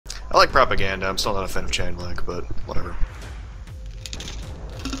like propaganda. I'm still not a fan of chain link, but whatever.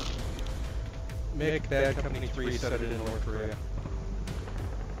 Make Bad Company 3 set it in North Korea.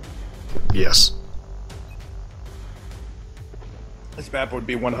 Yes. This map would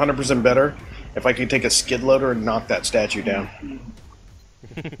be 100% better if I could take a skid loader and knock that statue down.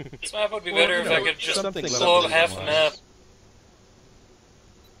 This map would be better if I could just blow up half the map.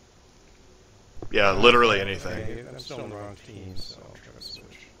 Yeah, literally anything. Okay, I'm still on the wrong team, so I'll try to switch.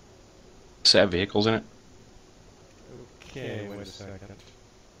 Does it have vehicles in it? Okay, wait a second.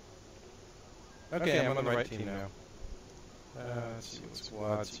 Okay, I'm on the right team now. Let's see what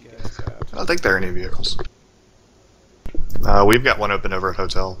squads you guys got. I don't think there are any vehicles. We've got one open over at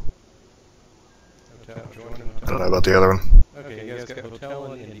Hotel. Hotel, join in I don't know about the other one. Okay, you guys got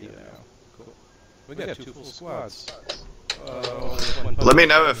Hotel in India now. Cool. We got 2 full squads. Let me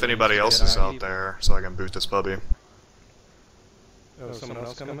know if anybody else is out there, so I can boot this puppy. Oh, someone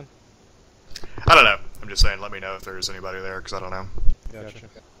else coming? I don't know. I'm just saying, let me know if there's anybody there, because I don't know. Gotcha.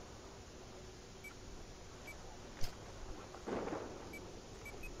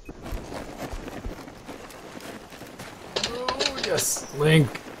 Oh, yes. Link.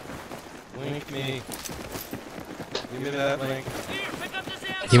 Link me. Give me that link.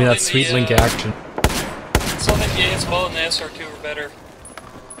 Give me that sweet link action. So I think the AS-Ball and the SR2 are better.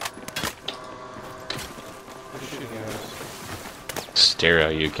 Who's shooting at us?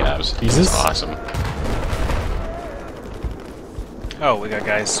 Stereo UCAVs. Jesus. Awesome. Oh, we got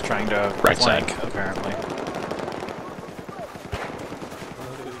guys trying to Right flank, side. apparently.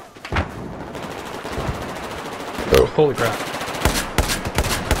 Oh, holy crap.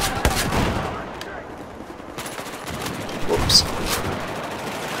 Whoops.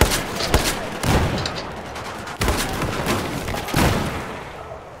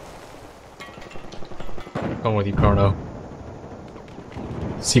 Going with you, Carno.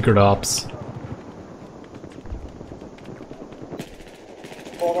 Secret ops.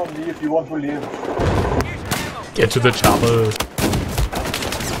 Hold on, leave if you want to leave. Get to the chopper.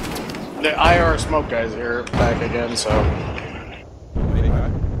 The IR smoke guys are back again, so... Wait,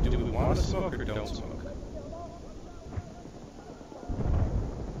 do we want to smoke or don't smoke?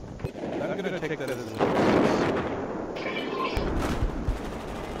 I'm gonna take that as an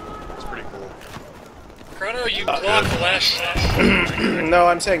It's pretty cool. Chrono, you blocked the last shot. No,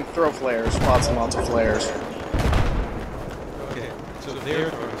 I'm saying throw flares. Lots and lots of flares. Okay, so they're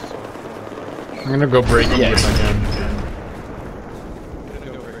throwing smoke. I'm gonna go break you Yes. if I can. I'm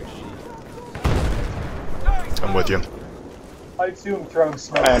gonna go very cheap. I'm with you. I assume throwing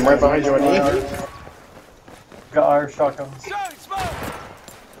smoke. I'm right behind you on E. Got our shotguns.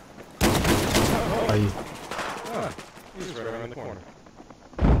 Bye. Ah, he's right around the corner.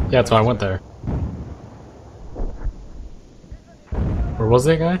 Yeah, that's why I went there. Where was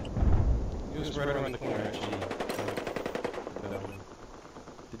that guy? He was right around the corner, actually.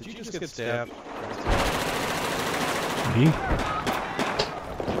 Did you just get stabbed? Me?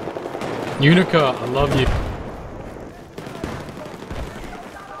 Unica, I love you.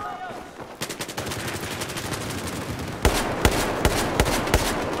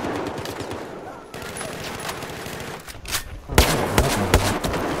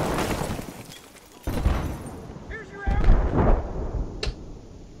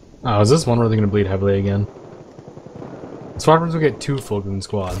 Oh, is this one where they're gonna bleed heavily again? So what happens if we get 2 full goon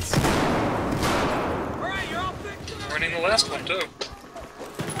squads? Running the last one, too.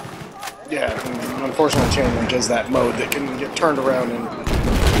 Yeah, and unfortunately chain link is that mode that can get turned around in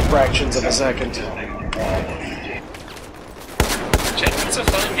fractions of a second. It's a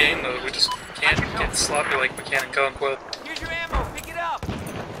fun game, though. We just can't get sloppy like we can in Conquest. Here's your ammo, pick it up!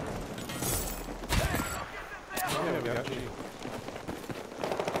 Yeah, we got you.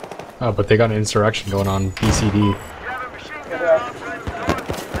 Oh, but they got an insurrection going on BCD.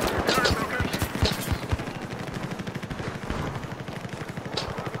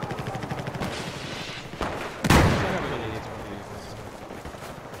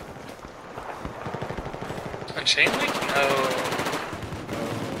 On chain link? No.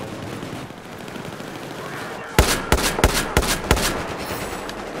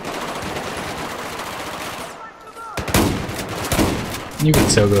 You can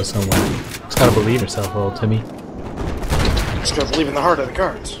still go somewhere. Just gotta believe yourself, little Timmy. Just gotta believe in the heart of the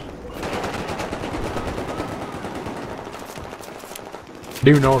cards.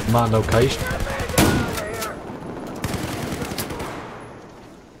 Do know my location.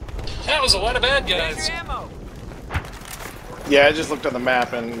 That was a lot of bad guys. Yeah, I just looked at the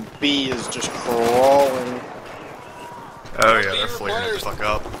map and B is just crawling. Oh yeah, they're flaking it the fuck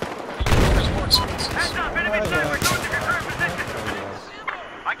up. There's more expenses. Heads up, enemy tank, we're going to confirm position.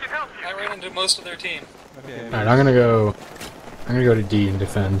 I can help. I ran into most of their team. Okay. Alright, I'm gonna go to D and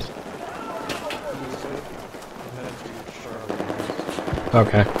defend.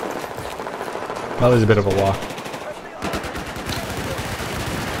 Okay. That was a bit of a walk.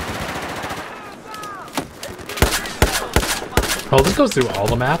 Oh, this goes through all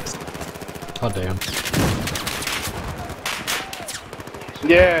the maps? Oh, damn.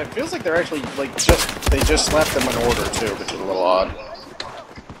 Yeah, it feels like they're actually, like, they just slapped them in order, too, which is a little odd.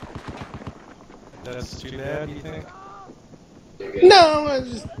 That's too bad, you think? No,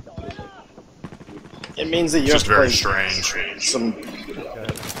 it means that you Just have to very play strange. some...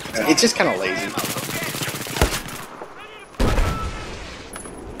 It's just kind of lazy.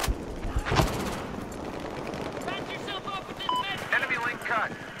 Enemy link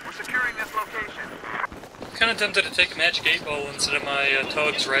cut. We're securing this location. I'm kind of tempted to take a Magic 8 Ball instead of my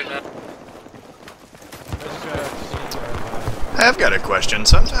Tugs right now. I've got a question.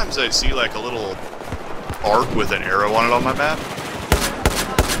 Sometimes I see like a little arc with an arrow on it on my map.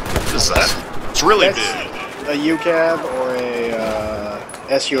 What is that? It's really That's big. a UCAV or a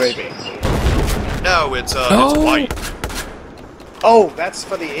SUAV. No, it's Oh! white. Oh, that's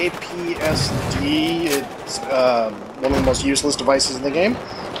for the APSD. It's one of the most useless devices in the game.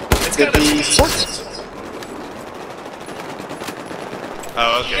 It's Did got a... the forks.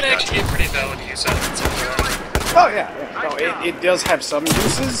 Oh, You okay, can actually gotcha. get pretty valid use out of it. Oh yeah. No, it does have some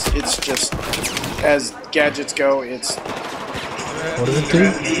uses. It's just as gadgets go, it's What does it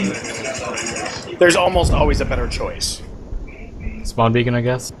do? there's almost always a better choice. Spawn beacon, I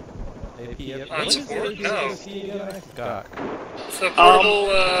guess? On support? No. I forgot. It's the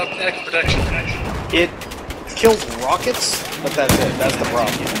portable active protection. It kills rockets, but that's it. That's the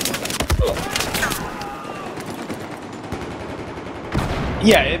problem.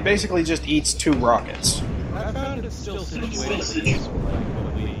 Yeah, it basically just eats 2 rockets. I found it still situations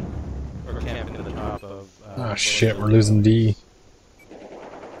when we were camping to the top of... Oh shit, we're losing D.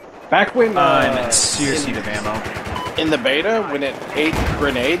 Back when I'm in serious need of ammo. in the beta, when it ate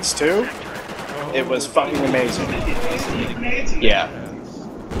grenades too, it was fucking amazing. Yeah.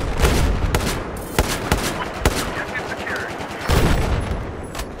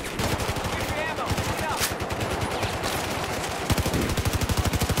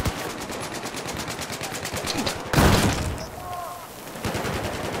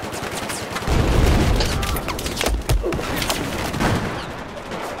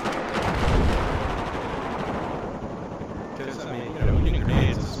 Because, I mean, you know, using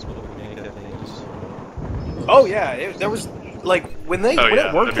grenades is what would make that thing just... Oh yeah, there was like when Oh, when yeah,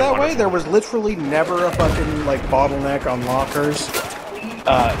 it worked that'd be that way, wonderful. there was literally never a fucking like bottleneck on lockers.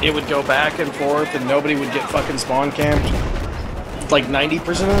 It would go back and forth, and nobody would get fucking spawn camped. Like 90%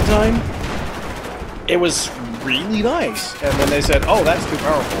 of the time, it was really nice. And then they said, "Oh, that's too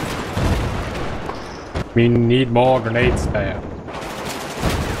powerful." We need more grenade spam.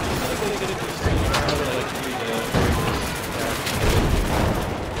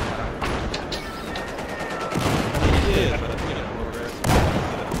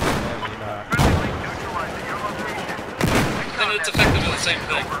 And it's effectively the same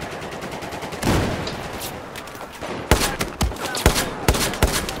thing.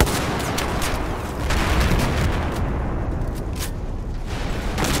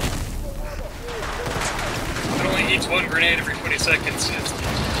 It only eats 1 grenade every 20 seconds.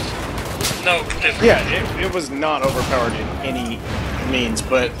 It's no different. Yeah, it was not overpowered in any means,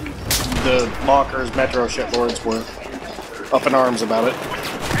 but the lockers, metro shitlords were up in arms about it.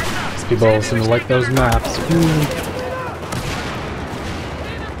 These people seem to like those maps.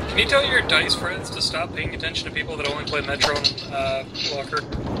 Can you tell your DICE friends to stop paying attention to people that only play Metro and Locker?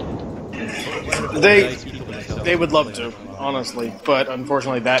 They would love to, honestly, but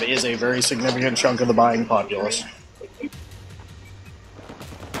unfortunately that is a very significant chunk of the buying populace.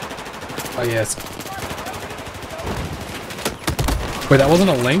 Oh yes. Wait, that wasn't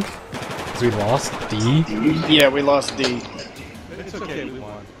a link? Because we lost D? Yeah, we lost D. It's okay, we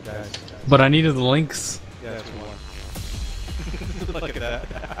won, guys. But I needed the links. Yes, we won. Look at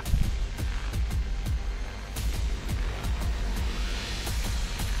that.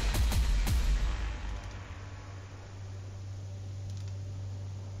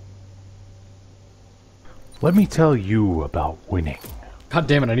 Let me tell you about winning. God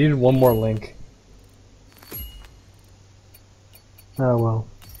damn it, I needed one more link. Oh well.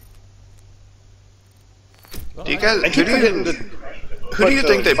 Do you guys? I keep forgetting to Who do you put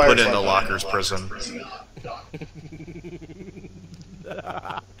think the they put in Firefly the back. lockers prison?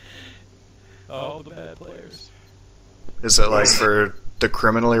 Oh, the bad players. Is it like for the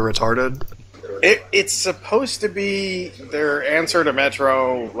criminally retarded? It's supposed to be their answer to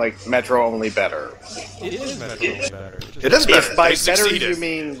Metro, like Metro only better. It is Metro better. It is better. If by They better succeeded. you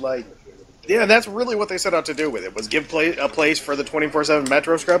mean like, yeah, that's really what they set out to do with it, was give a place for the 24/7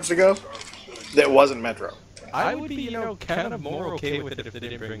 Metro scrubs to go that wasn't Metro. I would be, kind of more okay with it if they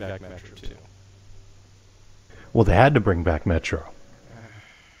didn't bring back Metro too. Well, they had to bring back Metro.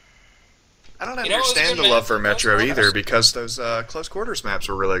 I don't You know, it was understand good the map love for for Metro close either, quarters. because those close quarters maps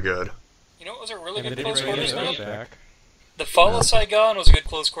were really good. You know what was a really And they good didn't close bring quarters any of map? those back. The Fall of Saigon was a good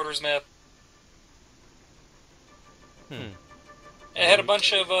close quarters map. It had a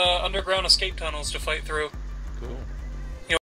bunch of underground escape tunnels to fight through.